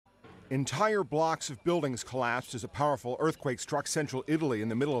Entire blocks of buildings collapsed as a powerful earthquake struck central Italy in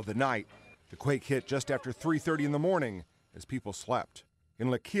the middle of the night. The quake hit just after 3:30 in the morning as people slept.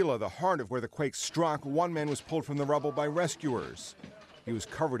 In L'Aquila, the heart of where the quake struck, one man was pulled from the rubble by rescuers. He was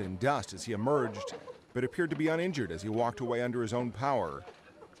covered in dust as he emerged, but appeared to be uninjured as he walked away under his own power.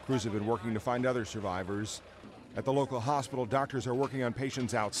 Crews have been working to find other survivors. At the local hospital, doctors are working on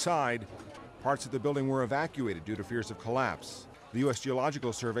patients outside. Parts of the building were evacuated due to fears of collapse. The U.S.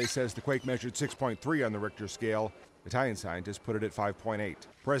 Geological Survey says the quake measured 6.3 on the Richter scale. Italian scientists put it at 5.8.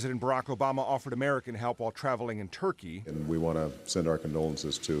 President Barack Obama offered American help while traveling in Turkey. And we want to send our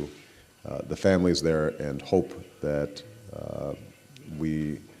condolences to the families there and hope that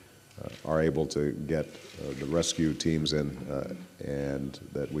we are able to get the rescue teams in and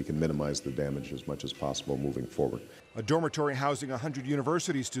that we can minimize the damage as much as possible moving forward. A dormitory housing 100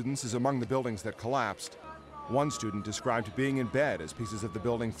 university students is among the buildings that collapsed. One student described being in bed as pieces of the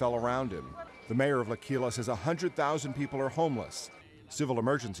building fell around him. The mayor of L'Aquila says 100,000 people are homeless. Civil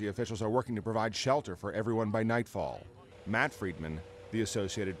emergency officials are working to provide shelter for everyone by nightfall. Matt Friedman, The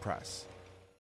Associated Press.